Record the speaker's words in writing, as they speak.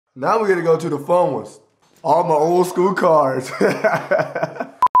Now we're gonna go to the fun ones. All my old school cars.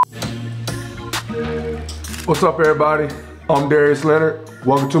 What's up, everybody? I'm Darius Leonard.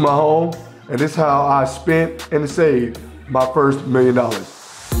 Welcome to my home. And this is how I spent and saved my first $1 million.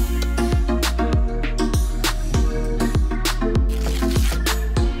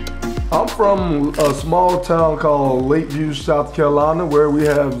 I'm from a small town called Lakeview, South Carolina, where we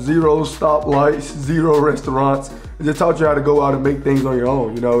have 0 stoplights, 0 restaurants. It just taught you how to go out and make things on your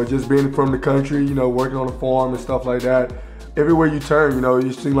own. You know, just being from the country, you know, working on a farm and stuff like that. Everywhere you turn, you know,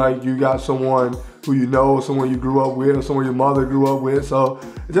 you seem like you got someone who you know, someone you grew up with, or someone your mother grew up with. So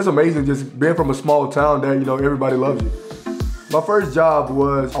it's just amazing just being from a small town that, you know, everybody loves you. My first job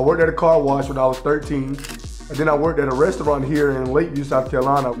was, I worked at a car wash when I was 13. And then I worked at a restaurant here in Lakeview, South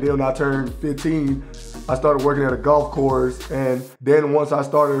Carolina. Then when I turned 15, I started working at a golf course. And then once I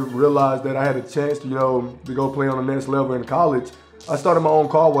started to realize that I had a chance to, you know, to go play on the next level in college, I started my own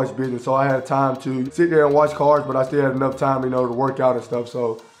car wash business. So I had time to sit there and watch cars, but I still had enough time, you know, to work out and stuff.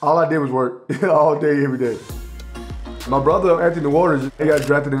 So all I did was work all day, every day. My brother, Anthony Waters, he got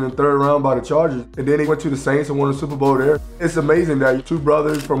drafted in the 3rd round by the Chargers, and then he went to the Saints and won the Super Bowl there. It's amazing that 2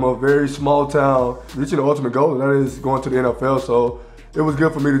 brothers from a very small town reaching the ultimate goal, and that is going to the NFL. So it was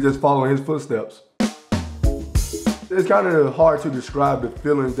good for me to just follow in his footsteps. It's kind of hard to describe the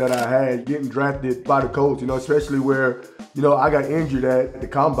feelings that I had getting drafted by the Colts, you know, especially where, you know, I got injured at the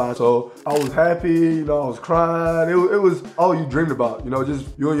combine. So I was happy, you know, I was crying. It was all you dreamed about, you know,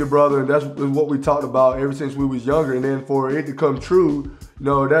 just you and your brother. And that's what we talked about ever since we was younger. And then for it to come true, you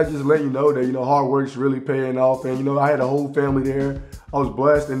know, that just let you know that, you know, hard work's really paying off. And, you know, I had a whole family there. I was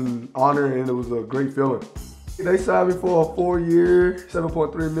blessed and honored, and it was a great feeling. They signed me for a 4-year,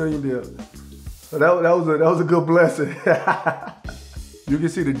 $7.3 million deal. So that was a good blessing. You can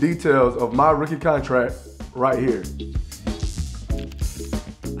see the details of my rookie contract right here.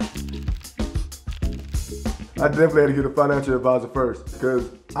 I definitely had to get a financial advisor first,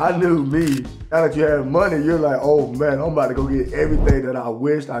 because I knew me. Now that you have money, you're like, oh man, I'm about to go get everything that I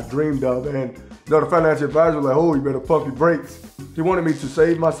wished, I dreamed of. And you know, the financial advisor was like, oh, you better pump your brakes. He wanted me to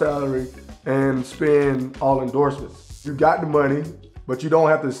save my salary and spend all endorsements. You got the money, but you don't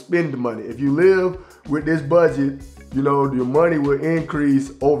have to spend the money. If you live with this budget, you know, your money will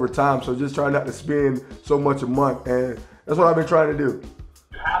increase over time. So just try not to spend so much a month. And that's what I've been trying to do.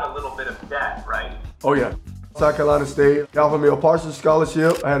 You had a little bit of debt, right? Oh yeah. South Carolina State, they offered me a partial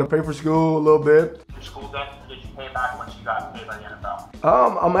scholarship. I had to pay for school a little bit. Your school debt, did you pay back once you got paid by the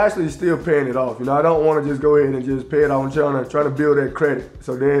NFL? I'm actually still paying it off. You know, I don't want to just go ahead and just pay it off. I'm trying to build that credit.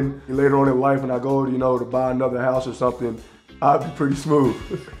 So then later on in life, when I go, you know, to buy another house or something, I'll be pretty smooth.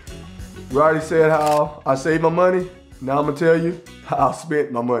 We already said how I saved my money. Now I'm gonna tell you how I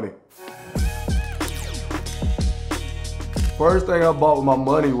spent my money. First thing I bought with my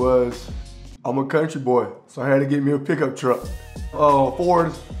money was, I'm a country boy, so I had to get me a pickup truck. Ford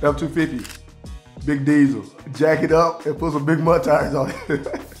F-250, big diesel. Jack it up and put some big mud tires on it.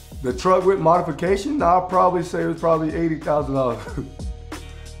 The truck with modification, I'll probably say it was probably $80,000.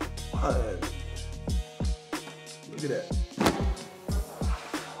 Look at that.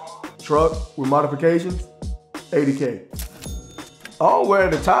 Truck with modifications, $80K. Oh, well,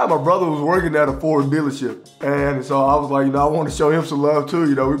 at the time, my brother was working at a Ford dealership. And so I was like, you know, I want to show him some love too.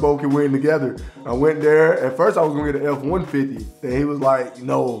 You know, we both can win together. I went there. At first, I was going to get an F-150. Then he was like,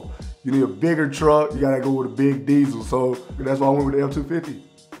 no, you need a bigger truck. You got to go with a big diesel. So that's why I went with the F-250.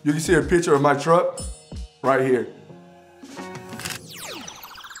 You can see a picture of my truck right here.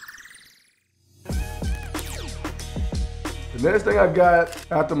 The next thing I got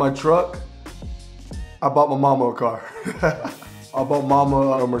after my truck, I bought my mama a car. I bought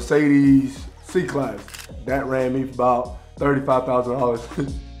mama a Mercedes C-Class. That ran me for about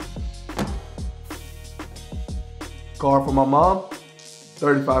 $35,000. Car for my mom,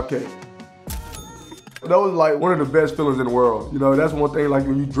 $35K. That was like one of the best feelings in the world. You know, that's one thing like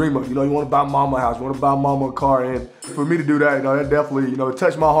when you dream of, you know, you want to buy mama a house, you want to buy mama a car. And for me to do that, you know, that definitely, you know, it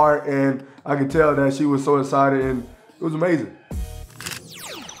touched my heart, and I could tell that she was so excited, and it was amazing.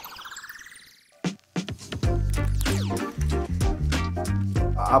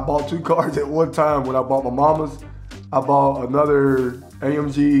 I bought 2 cars at one time. When I bought my mama's, I bought another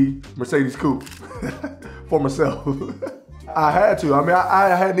AMG Mercedes Coupe for myself. I had to. I mean,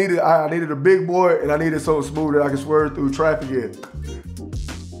 I needed a big boy, and I needed something smooth that I could swerve through traffic in.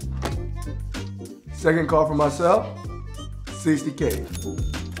 Second car for myself, $60K.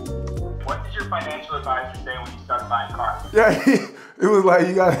 What did your financial advisor say when you started buying cars? Yeah, it was like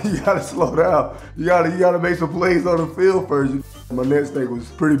you gotta slow down. You gotta make some plays on the field first. My net stake was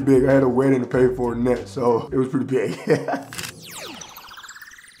pretty big. I had a wedding to pay for net, so it was pretty big.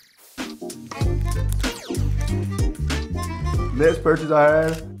 Next purchase I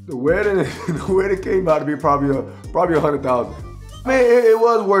had, the wedding came out to be probably $100,000. Man, it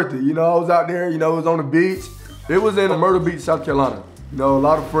was worth it. You know, I was out there, you know, it was on the beach. It was in Myrtle Beach, South Carolina. You know, a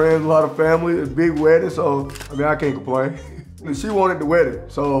lot of friends, a lot of family, a big wedding, so, I mean, I can't complain. She wanted the wedding,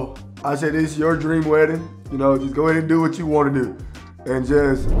 so I said, this is your dream wedding. You know, just go ahead and do what you want to do. And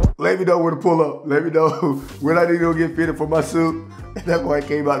just let me know where to pull up. Let me know when I need to go get fitted for my suit. And that's why it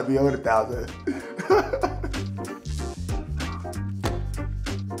came out to be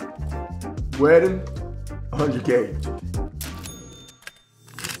 $100,000. Wedding, $100K.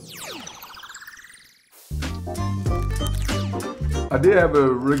 I did have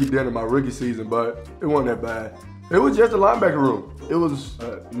a rookie dinner my rookie season, but it wasn't that bad. It was just a linebacker room. It was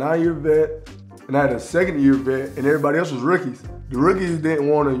a 9-year vet, and I had a 2nd-year vet, and everybody else was rookies. The rookies didn't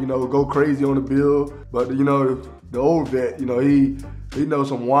want to, you know, go crazy on the bill, but you know, the old vet, you know, he knows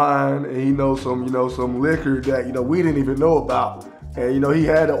some wine and he knows some, you know, some liquor that, you know, we didn't even know about, and you know, he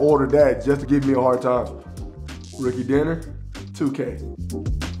had to order that just to give me a hard time. Rookie dinner, $2K.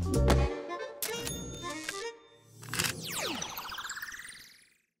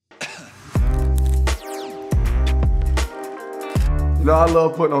 You know, I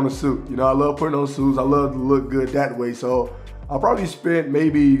love putting on a suit. You know, I love putting on suits. I love to look good that way. So I probably spent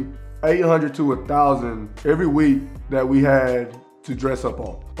maybe $800 to $1,000 every week that we had to dress up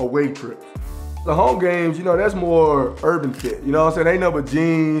on away trips. The home games, you know, that's more urban fit. You know what I'm saying? Ain't nothing but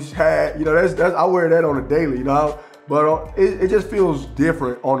jeans, hat. You know, that's I wear that on a daily. You know, but it just feels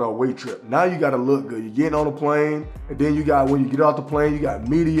different on a away trip. Now you got to look good. You're getting on a plane, and then you got, when you get off the plane, you got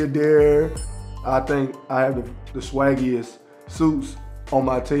media there. I think I have the swaggiest suits on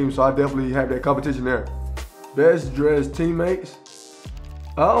my team, so I definitely have that competition there. Best dressed teammates,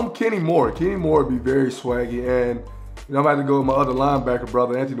 Kenny Moore. Kenny Moore would be very swaggy, and you know, I'm about to go with my other linebacker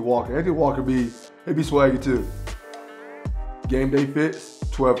brother, Anthony Walker. Anthony Walker he'd be swaggy too. Game day fits,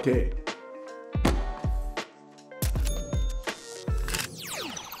 $12K.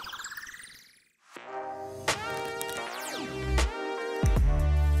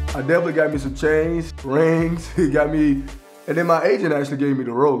 I definitely got me some chains, rings. He got me. And then my agent actually gave me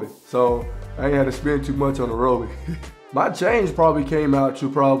the rolling, so I ain't had to spend too much on the rolling. My change probably came out to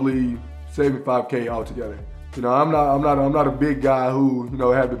probably $75K altogether. You know, I'm not a big guy who, you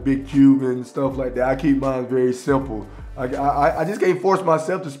know, have the big cube and stuff like that. I keep mine very simple. I just can't force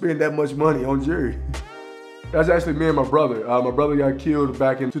myself to spend that much money on jewelry. That's actually me and my brother. My brother got killed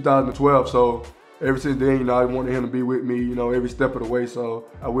back in 2012, so ever since then, you know, I wanted him to be with me, you know, every step of the way, so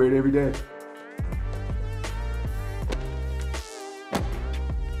I wear it every day.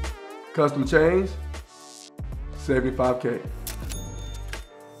 Custom chains, $75K.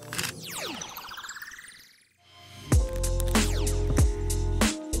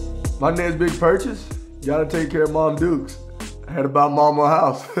 My next big purchase, gotta take care of Mom Dukes. I had to buy Mama a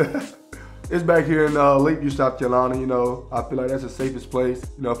house. It's back here in Lakeview, South Carolina. You know, I feel like that's the safest place,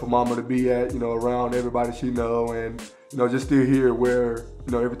 you know, for Mama to be at, you know, around everybody she know, and, you know, just still here where,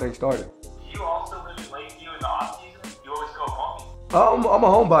 you know, everything started. Do you also live in Lakeview in the off season? You always go home? I'm a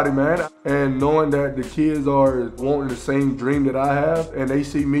homebody, man, and knowing that the kids are wanting the same dream that I have, and they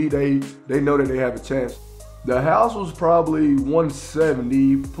see me, they know that they have a chance. The house was probably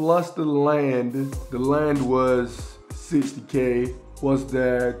 $170 plus the land. The land was $60K. Was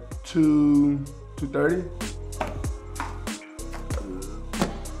that $230?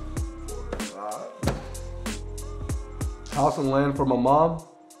 House and land for my mom,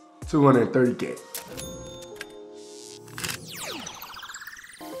 $230K.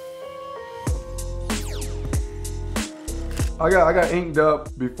 I got inked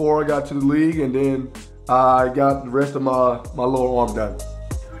up before I got to the league, and then I got the rest of my lower arm done.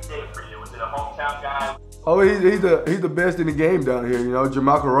 Who did it for you? Was it a hometown guy? Oh, he's the best in the game down here, you know,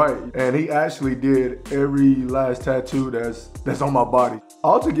 Jermichael Wright. And he actually did every last tattoo that's on my body.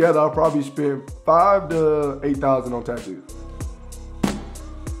 Altogether, I probably spent $5,000 to $8,000 on tattoos.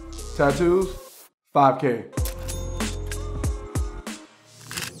 Tattoos, $5K.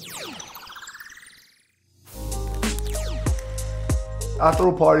 I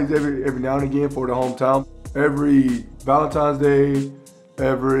throw parties every now and again for the hometown. Every Valentine's Day,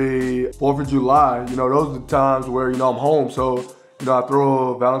 every 4th of July, you know, those are the times where, you know, I'm home. So, you know, I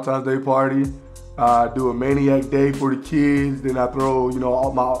throw a Valentine's Day party, I do a Maniac Day for the kids, then I throw, you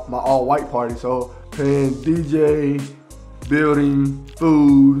know, my all-white party. So, paying DJ, building,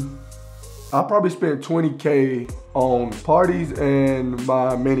 food. I probably spent $20K on parties and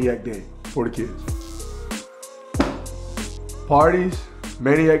my Maniac Day for the kids. Parties,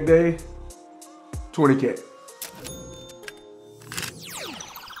 Maniac Day, $20K.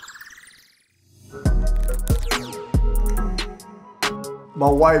 My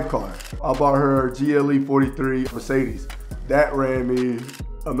wife car. I bought her GLE 43 Mercedes. That ran me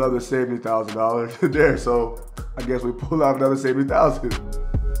another $70,000 there, so I guess we pulled out another $70,000.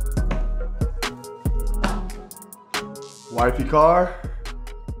 Wifey car,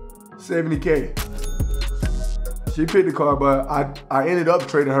 $70K. She picked the car, but I ended up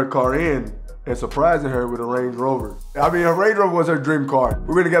trading her car in and surprising her with a Range Rover. I mean, a Range Rover was her dream car.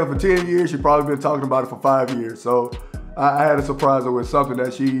 We've been together for 10 years. She's probably been talking about it for 5 years. So I had to surprise her with something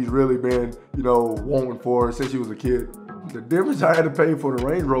that she's really been, you know, wanting for since she was a kid. The difference I had to pay for the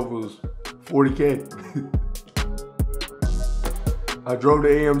Range Rover was $40K. I drove the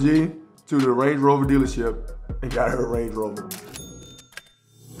AMG to the Range Rover dealership and got her a Range Rover.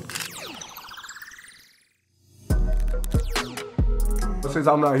 Since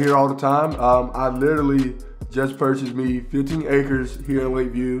I'm not here all the time, I literally just purchased me 15 acres here in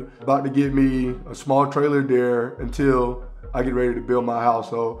Lakeview. About to get me a small trailer there until I get ready to build my house.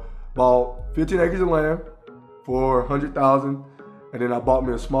 So bought 15 acres of land for $100,000, and then I bought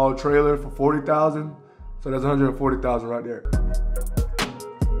me a small trailer for $40,000. So that's $140,000 right there.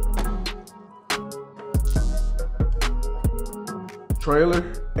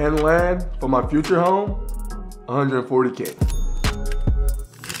 Trailer and land for my future home, $140K.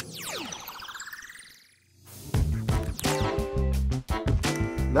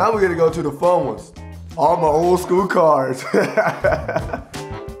 Now we're gonna go to the fun ones. All my old school cars. I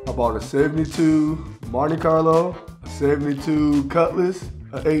bought a 72 Monte Carlo, a 72 Cutlass,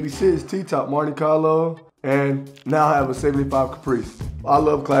 an 86 T-top Monte Carlo, and now I have a 75 Caprice. I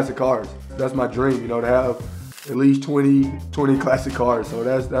love classic cars. That's my dream, you know, to have at least 20 classic cars. So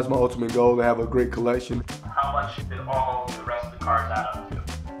that's my ultimate goal, to have a great collection. How much did all the rest of the cars add up to?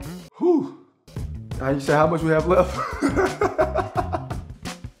 Whew. Now you say how much we have left?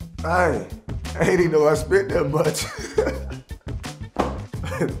 I ain't even know I spent that much.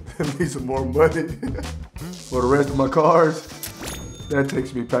 I need some more money. For the rest of my cars, that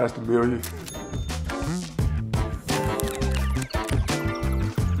takes me past $1 million.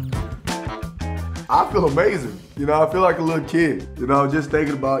 I feel amazing. You know, I feel like a little kid. You know, just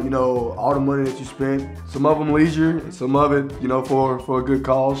thinking about, you know, all the money that you spent. Some of them leisure, and some of it, you know, for a good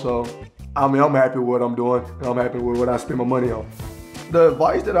cause. So, I mean, I'm happy with what I'm doing, and I'm happy with what I spend my money on. The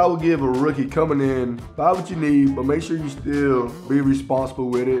advice that I would give a rookie coming in, buy what you need, but make sure you still be responsible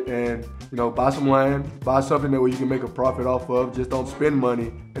with it, and, you know, buy some land, buy something that where you can make a profit off of. Just don't spend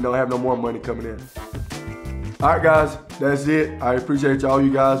money and don't have no more money coming in. All right, guys, that's it. I appreciate y'all,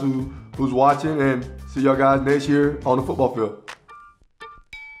 you guys who's watching, and see y'all guys next year on the football field.